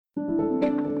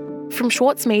From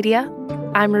Schwartz Media,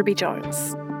 I'm Ruby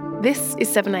Jones. This is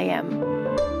 7am.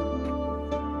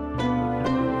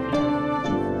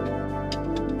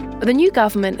 The new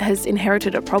government has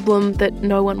inherited a problem that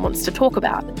no one wants to talk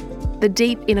about: the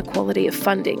deep inequality of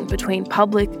funding between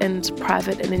public and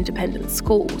private and independent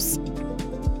schools.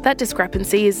 That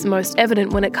discrepancy is most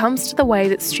evident when it comes to the way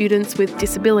that students with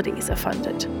disabilities are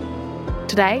funded.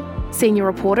 Today, senior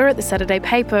reporter at the Saturday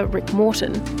paper, Rick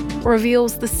Morton,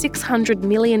 reveals the $600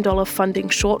 million funding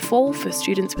shortfall for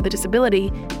students with a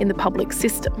disability in the public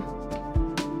system.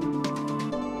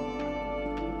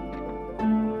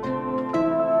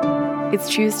 It's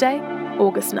Tuesday,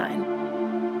 August 9.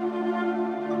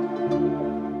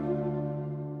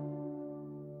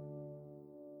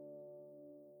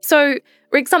 So,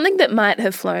 Rick, something that might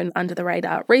have flown under the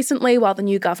radar recently while the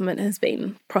new government has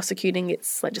been prosecuting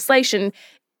its legislation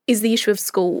is the issue of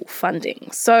school funding.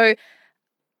 So,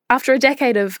 after a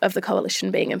decade of the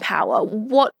coalition being in power,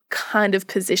 what kind of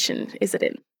position is it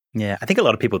in? Yeah, I think a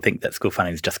lot of people think that school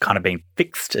funding is just kind of been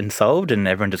fixed and solved and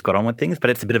everyone just got on with things, but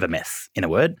it's a bit of a mess, in a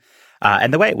word.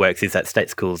 And the way it works is that state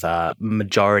schools are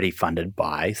majority funded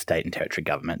by state and territory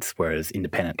governments, whereas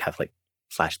independent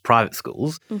Catholic/private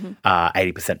schools are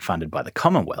 80% funded by the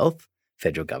Commonwealth,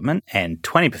 federal government, and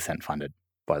 20% funded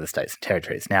by the states and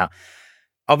territories. Now,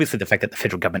 obviously, the fact that the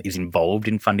federal government is involved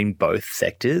in funding both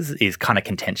sectors is kind of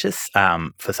contentious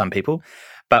for some people.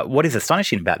 But what is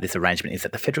astonishing about this arrangement is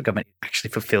that the federal government actually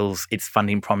fulfills its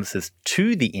funding promises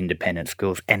to the independent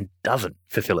schools and doesn't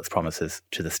fulfill its promises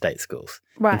to the state schools.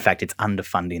 Right. In fact, it's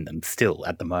underfunding them still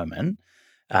at the moment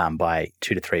by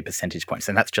 2 to 3 percentage points,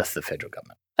 and that's just the federal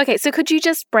government. Okay, so could you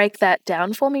just break that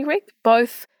down for me, Rick?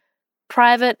 Both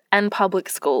private and public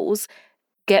schools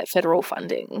get federal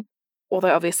funding,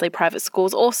 although obviously private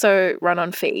schools also run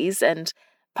on fees and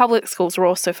public schools are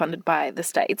also funded by the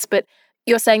states. But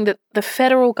you're saying that the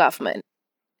federal government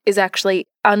is actually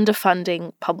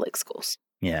underfunding public schools.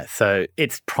 Yeah, so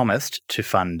it's promised to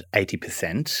fund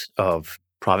 80% of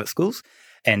private schools,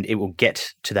 and it will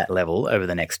get to that level over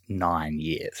the next 9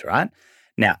 years, right?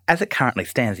 Now, as it currently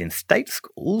stands in state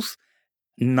schools,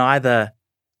 neither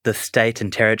the state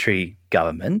and territory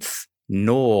governments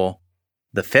nor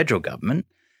the federal government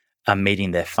are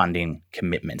meeting their funding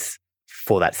commitments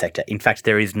for that sector. In fact,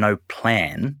 there is no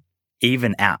plan,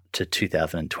 even out to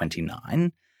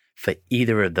 2029, for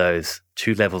either of those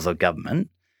two levels of government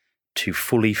to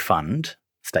fully fund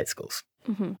state schools.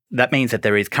 Mm-hmm. That means that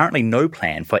there is currently no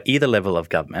plan for either level of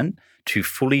government to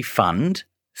fully fund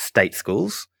state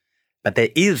schools, but there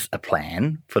is a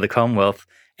plan for the Commonwealth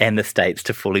and the states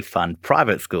to fully fund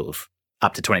private schools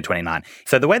up to 2029.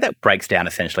 So the way that breaks down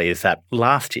essentially is that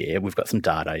last year, we've got some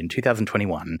data in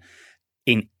 2021,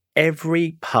 in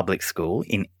every public school,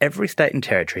 in every state and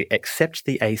territory except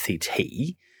the ACT,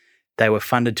 they were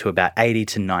funded to about 80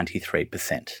 to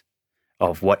 93%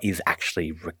 of what is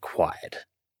actually required.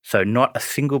 So not a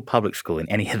single public school in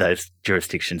any of those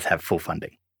jurisdictions have full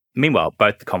funding. Meanwhile,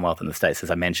 both the Commonwealth and the states,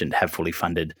 as I mentioned, have fully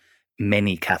funded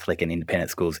many Catholic and independent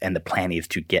schools, and the plan is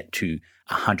to get to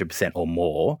 100% or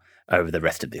more over the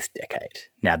rest of this decade.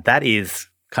 Now, that is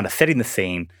kind of setting the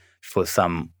scene for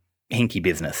some hinky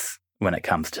business when it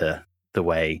comes to the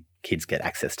way kids get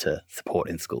access to support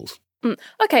in schools.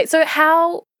 Okay, so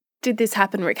how did this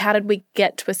happen, Rick? How did we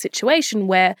get to a situation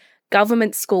where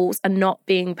government schools are not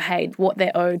being paid what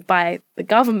they're owed by the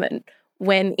government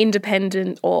when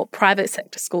independent or private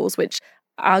sector schools, which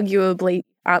arguably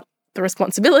aren't the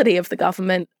responsibility of the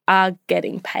government, are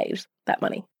getting paid that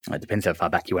money? It depends how far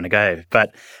back you want to go.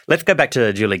 But let's go back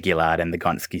to Julia Gillard and the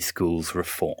Gonski Schools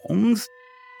reforms.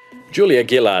 Julia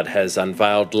Gillard has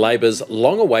unveiled Labor's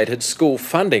long-awaited school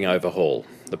funding overhaul.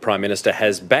 The Prime Minister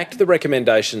has backed the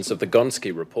recommendations of the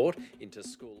Gonski report into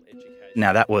school education.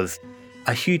 Now, that was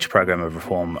a huge program of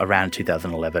reform around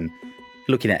 2011,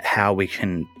 looking at how we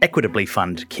can equitably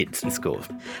fund kids in schools.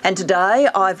 And today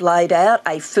I've laid out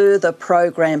a further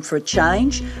program for a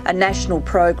change, a national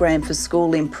program for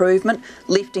school improvement,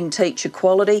 lifting teacher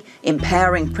quality,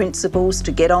 empowering principals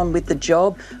to get on with the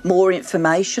job, more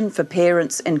information for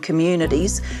parents and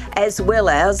communities, as well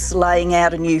as laying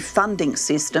out a new funding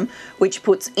system which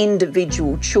puts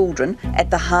individual children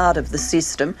at the heart of the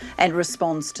system and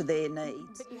responds to their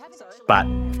needs. But,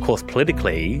 of course,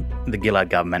 politically, the Gillard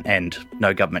government and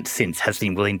no government since has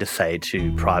been willing to say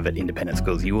to private independent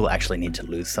schools, you will actually need to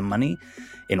lose some money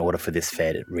in order for this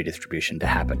fair redistribution to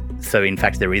happen. So, in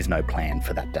fact, there is no plan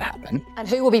for that to happen. And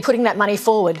who will be putting that money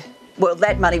forward? Well,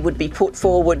 that money would be put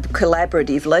forward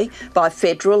collaboratively by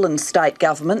federal and state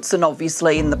governments, and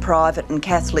obviously in the private and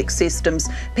Catholic systems,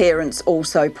 parents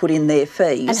also put in their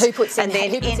fees. And who puts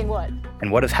in what?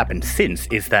 And what has happened since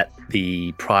is that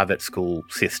the private school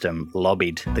system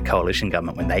lobbied the coalition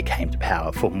government when they came to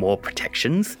power for more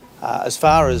protections. As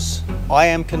far as I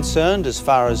am concerned, as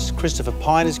far as Christopher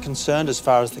Pyne is concerned, as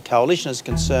far as the coalition is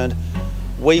concerned,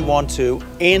 we want to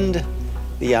end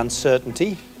the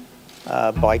uncertainty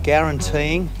by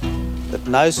guaranteeing that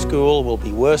no school will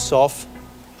be worse off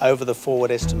over the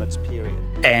forward estimates period.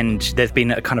 And there's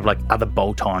been a kind of like other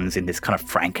bolt-ons in this kind of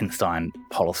Frankenstein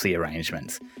policy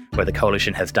arrangements where the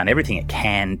coalition has done everything it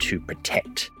can to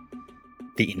protect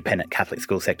the independent Catholic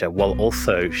school sector while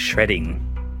also shredding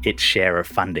its share of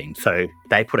funding. So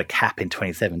they put a cap in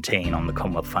 2017 on the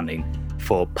Commonwealth funding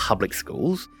for public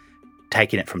schools,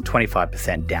 taking it from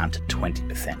 25% down to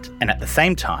 20%. And at the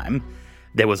same time,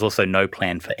 there was also no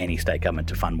plan for any state government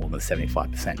to fund more than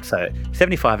 75%. So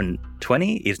 75 and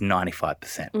 20 is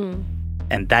 95%.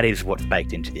 And that is what's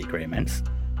baked into the agreements,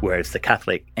 whereas the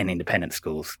Catholic and independent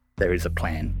schools, there is a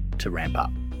plan to ramp up.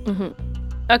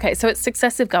 Okay, so it's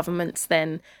successive governments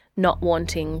then not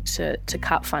wanting to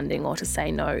cut funding or to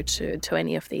say no to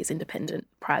any of these independent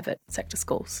private sector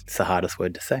schools. It's the hardest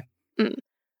word to say.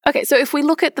 Okay, so if we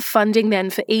look at the funding then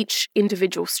for each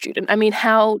individual student, I mean,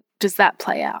 how does that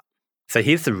play out? So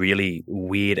here's the really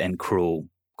weird and cruel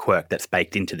quirk that's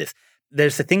baked into this.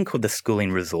 There's a thing called the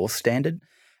Schooling Resource Standard,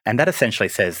 and that essentially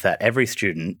says that every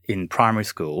student in primary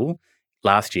school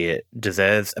last year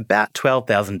deserves about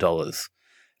 $12,000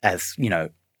 as,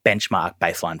 benchmark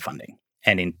baseline funding.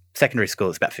 And in secondary school,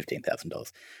 it's about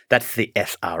 $15,000. That's the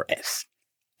SRS.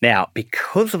 Now,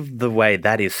 because of the way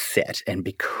that is set and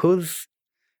because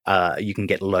you can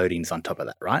get loadings on top of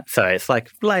that, right? So it's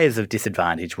like layers of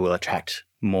disadvantage will attract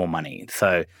more money.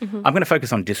 So I'm going to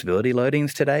focus on disability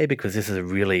loadings today because this is a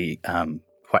really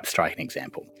quite striking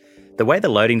example. The way the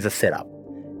loadings are set up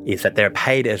is that they're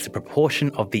paid as a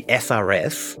proportion of the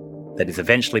SRS that is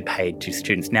eventually paid to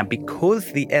students. Now,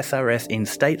 because the SRS in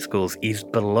state schools is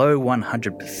below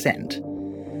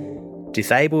 100%,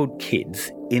 disabled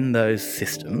kids in those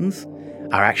systems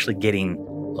are actually getting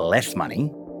less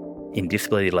money in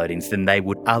disability loadings than they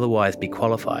would otherwise be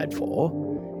qualified for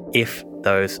if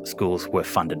those schools were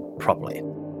funded properly.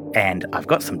 And I've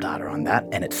got some data on that,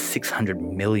 and it's $600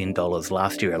 million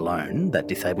last year alone that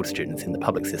disabled students in the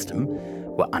public system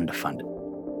were underfunded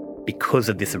because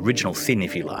of this original sin,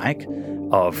 if you like,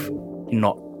 of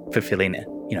not fulfilling,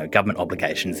 government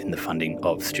obligations in the funding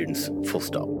of students, full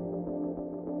stop.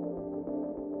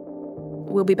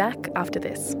 We'll be back after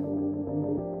this.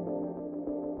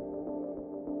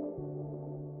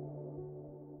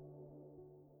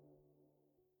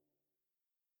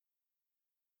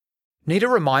 Need a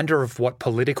reminder of what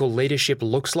political leadership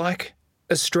looks like?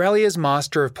 Australia's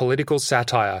master of political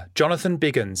satire, Jonathan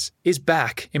Biggins, is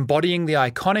back embodying the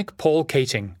iconic Paul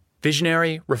Keating,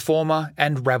 visionary, reformer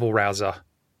and rabble-rouser.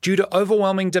 Due to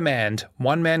overwhelming demand,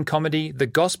 one-man comedy The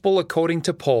Gospel According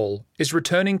to Paul is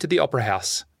returning to the Opera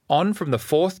House, on from the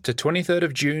 4th to 23rd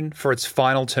of June for its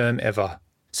final term ever.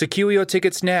 Secure your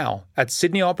tickets now at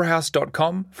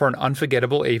sydneyoperahouse.com for an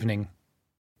unforgettable evening.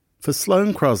 For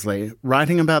Sloane Crosley,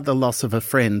 writing about the loss of a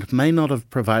friend may not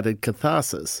have provided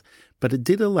catharsis, but it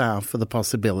did allow for the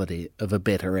possibility of a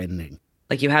better ending.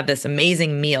 Like, you have this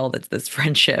amazing meal that's this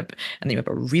friendship, and then you have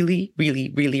a really,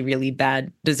 really, really, really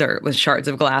bad dessert with shards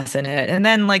of glass in it. And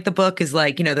then, the book is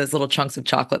those little chunks of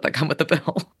chocolate that come with the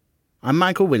bill. I'm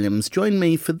Michael Williams. Join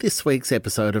me for this week's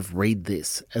episode of Read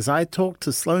This, as I talk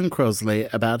to Sloane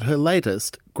Crosley about her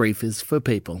latest, Grief is for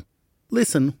People.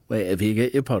 Listen wherever you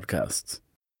get your podcasts.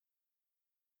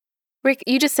 Rick,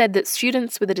 you just said that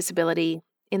students with a disability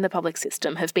in the public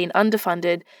system have been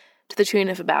underfunded to the tune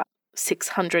of about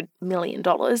 $600 million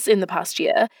in the past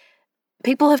year.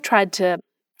 People have tried to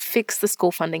fix the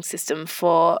school funding system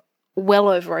for well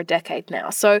over a decade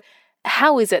now. So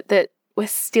how is it that we're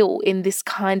still in this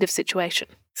kind of situation?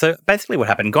 So basically what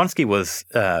happened, Gonski was,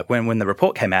 when the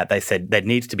report came out, they said there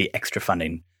needs to be extra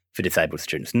funding for disabled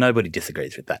students. Nobody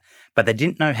disagrees with that. But they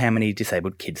didn't know how many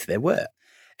disabled kids there were.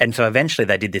 And so eventually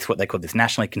they did what they called this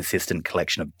nationally consistent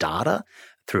collection of data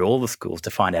through all the schools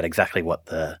to find out exactly what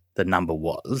the number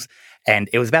was. And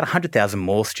it was about 100,000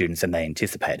 more students than they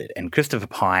anticipated. And Christopher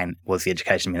Pyne was the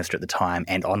education minister at the time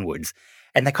and onwards.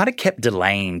 And they kind of kept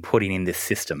delaying putting in this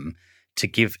system to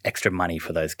give extra money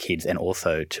for those kids and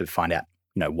also to find out,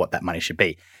 what that money should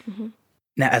be. Mm-hmm.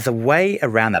 Now, as a way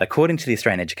around that, according to the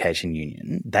Australian Education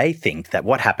Union, they think that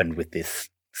what happened with this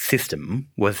system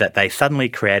was that they suddenly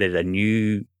created a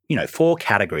new 4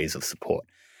 categories of support.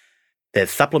 There's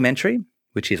supplementary,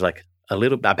 which is like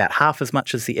about half as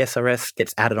much as the SRS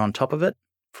gets added on top of it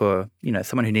for,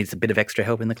 someone who needs a bit of extra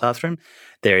help in the classroom.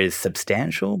 There is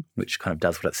substantial, which kind of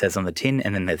does what it says on the tin,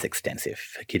 and then there's extensive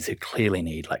for kids who clearly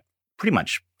need pretty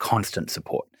much constant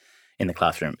support in the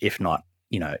classroom, if not,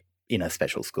 in a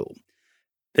special school.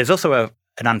 There's also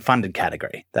an unfunded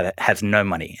category that has no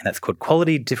money, and that's called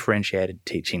quality differentiated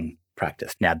teaching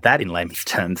practice. Now, that in layman's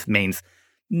terms means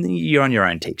you're on your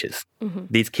own teachers. Mm-hmm.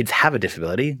 These kids have a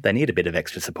disability. They need a bit of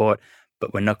extra support,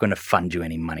 but we're not going to fund you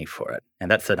any money for it.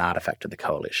 And that's an artefact of the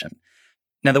coalition.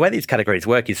 Now, the way these categories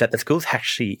work is that the schools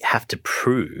actually have to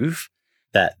prove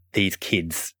that these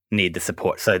kids need the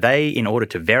support. So they, in order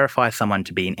to verify someone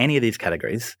to be in any of these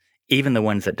categories, even the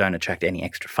ones that don't attract any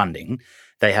extra funding,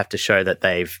 they have to show that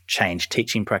they've changed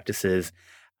teaching practices.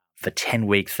 For 10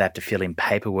 weeks, they have to fill in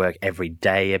paperwork every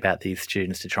day about these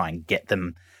students to try and get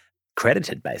them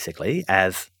credited, basically,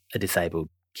 as a disabled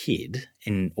kid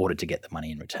in order to get the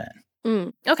money in return.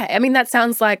 Okay. I mean, that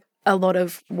sounds like a lot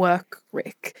of work,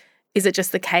 Rick. Is it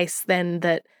just the case then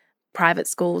that private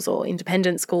schools or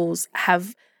independent schools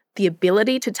have the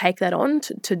ability to take that on,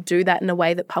 to do that in a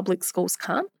way that public schools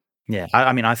can't? Yeah.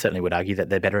 I mean, I certainly would argue that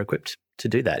they're better equipped to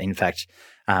do that. In fact,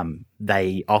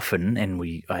 they often, and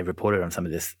I reported on some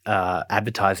of this,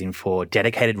 advertising for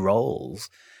dedicated roles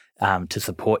to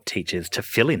support teachers to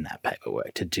fill in that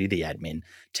paperwork, to do the admin,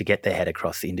 to get their head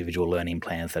across the individual learning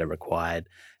plans that are required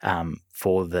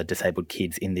for the disabled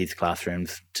kids in these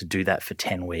classrooms, to do that for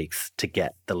 10 weeks to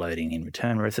get the loading in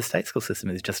return, whereas the state school system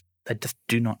they just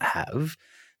do not have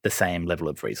the same level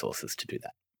of resources to do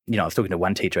that. I was talking to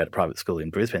one teacher at a private school in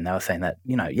Brisbane. They were saying that,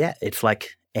 it's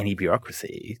like any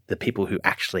bureaucracy. The people who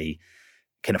actually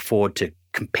can afford to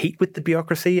compete with the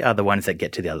bureaucracy are the ones that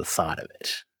get to the other side of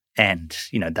it. And,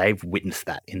 they've witnessed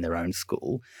that in their own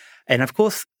school. And of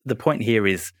course, the point here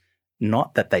is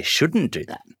not that they shouldn't do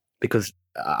that, because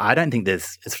I don't think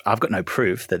I've got no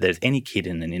proof that there's any kid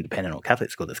in an independent or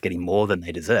Catholic school that's getting more than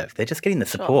they deserve. They're just getting the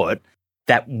support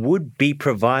that would be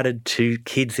provided to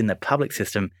kids in the public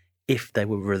system if they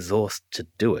were resourced to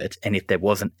do it, and if there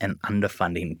wasn't an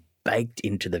underfunding baked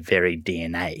into the very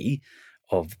DNA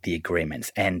of the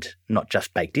agreements, and not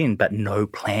just baked in, but no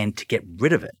plan to get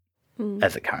rid of it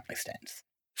as it currently stands.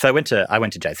 So I went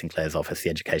to Jason Clare's office, the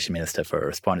Education Minister, for a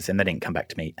response, and they didn't come back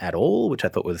to me at all, which I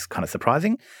thought was kind of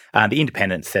surprising. The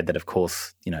Independents said that, of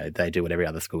course, they do what every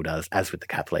other school does, as with the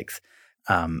Catholics,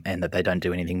 and that they don't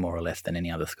do anything more or less than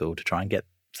any other school to try and get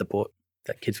support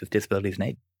that kids with disabilities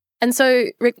need. And so,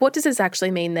 Rick, what does this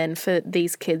actually mean then for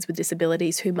these kids with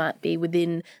disabilities who might be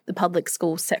within the public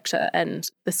school sector and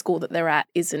the school that they're at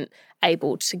isn't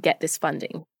able to get this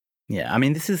funding? Yeah, I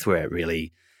mean, this is where it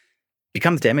really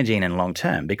becomes damaging and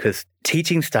long-term, because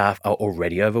teaching staff are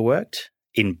already overworked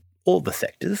in all the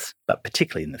sectors, but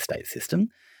particularly in the state system.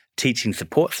 Teaching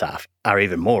support staff are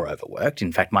even more overworked.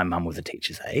 In fact, my mum was a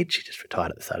teacher's aide. She just retired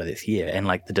at the start of this year. And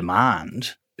the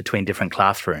demand between different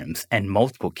classrooms and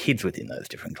multiple kids within those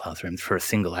different classrooms for a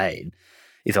single aide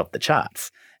is off the charts.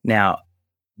 Now,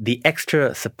 the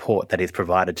extra support that is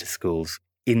provided to schools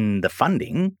in the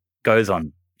funding goes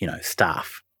on,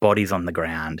 staff, bodies on the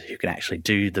ground who can actually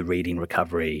do the reading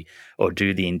recovery or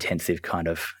do the intensive kind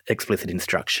of explicit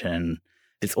instruction.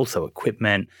 There's also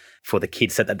equipment for the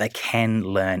kids so that they can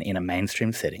learn in a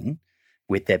mainstream setting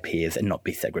with their peers and not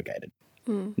be segregated.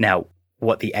 Now,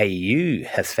 what the AEU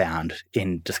has found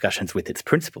in discussions with its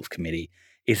principals committee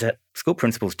is that school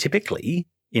principals typically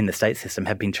in the state system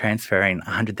have been transferring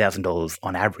 $100,000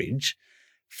 on average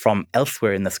from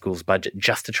elsewhere in the school's budget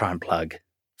just to try and plug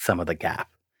some of the gap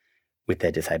with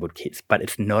their disabled kids. But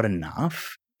it's not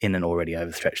enough in an already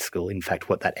overstretched school. In fact,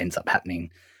 what that ends up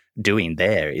doing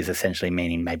there is essentially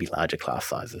meaning maybe larger class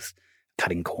sizes,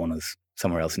 cutting corners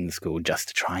somewhere else in the school just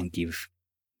to try and give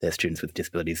their students with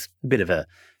disabilities a bit of a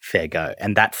fair go.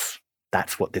 And that's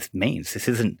what this means. This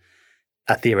isn't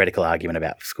a theoretical argument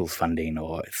about schools funding,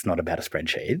 or it's not about a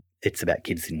spreadsheet. It's about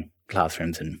kids in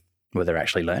classrooms and where they're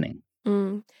actually learning.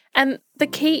 And the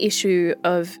key issue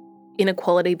of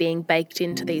inequality being baked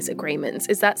into these agreements,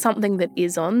 is that something that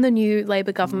is on the new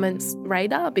Labor government's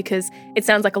radar? Because it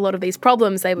sounds like a lot of these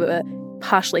problems, they were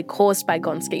partially caused by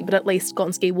Gonski, but at least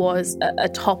Gonski was a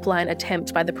top-line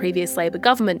attempt by the previous Labor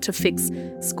government to fix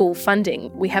school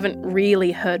funding. We haven't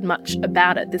really heard much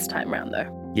about it this time around,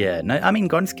 though. Yeah, no, I mean,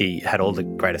 Gonski had all the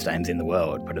greatest aims in the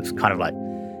world, but it's kind of like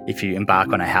if you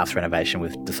embark on a house renovation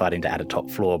with deciding to add a top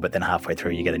floor, but then halfway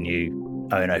through you get a new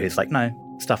owner who's like, no,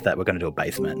 stuff that, we're going to do a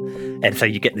basement. And so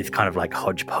you get this kind of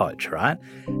hodgepodge, right,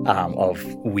 of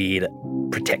weird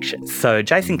protections. So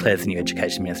Jason Clare's the new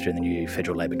Education Minister in the new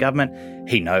federal Labor government.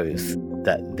 He knows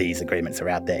that these agreements are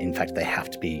out there. In fact, they have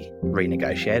to be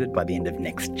renegotiated by the end of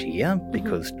next year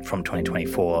because from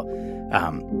 2024,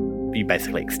 you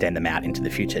basically extend them out into the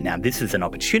future. Now, this is an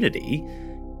opportunity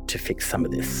to fix some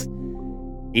of this.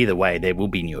 Either way, there will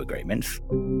be new agreements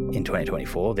in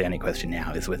 2024. The only question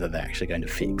now is whether they're actually going to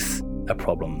fix a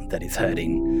problem that is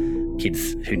hurting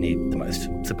kids who need the most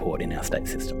support in our state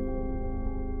system.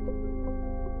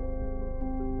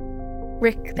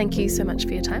 Rick, thank you so much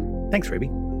for your time. Thanks, Ruby.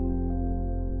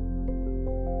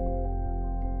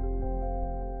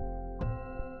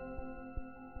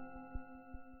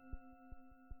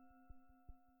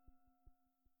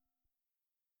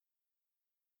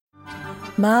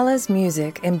 Mahler's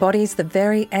music embodies the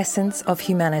very essence of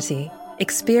humanity.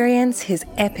 Experience his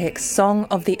epic Song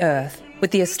of the Earth with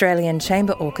the Australian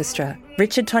Chamber Orchestra,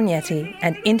 Richard Tognetti,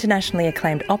 and internationally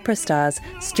acclaimed opera stars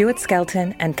Stuart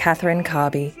Skelton and Catherine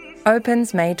Carby.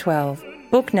 Opens May 12.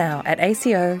 Book now at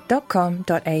aco.com.au.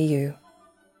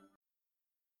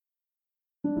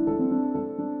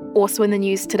 Also in the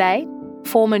news today,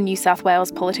 former New South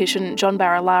Wales politician John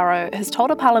Barilaro has told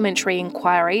a parliamentary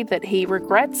inquiry that he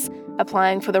regrets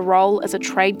applying for the role as a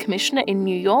trade commissioner in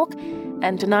New York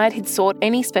and denied he'd sought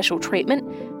any special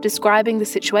treatment, describing the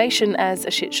situation as a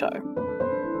shit show.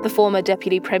 The former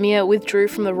Deputy Premier withdrew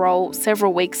from the role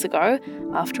several weeks ago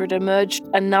after it emerged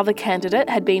another candidate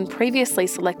had been previously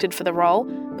selected for the role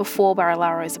before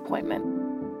Barilaro's appointment.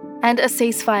 And a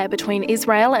ceasefire between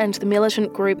Israel and the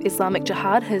militant group Islamic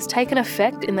Jihad has taken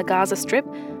effect in the Gaza Strip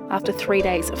after 3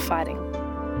 days of fighting.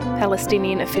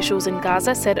 Palestinian officials in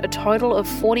Gaza said a total of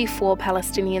 44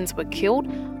 Palestinians were killed.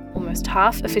 Almost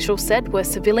half, officials said, were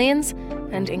civilians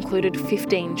and included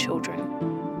 15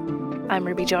 children. I'm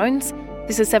Ruby Jones.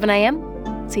 This is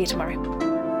 7am. See you tomorrow.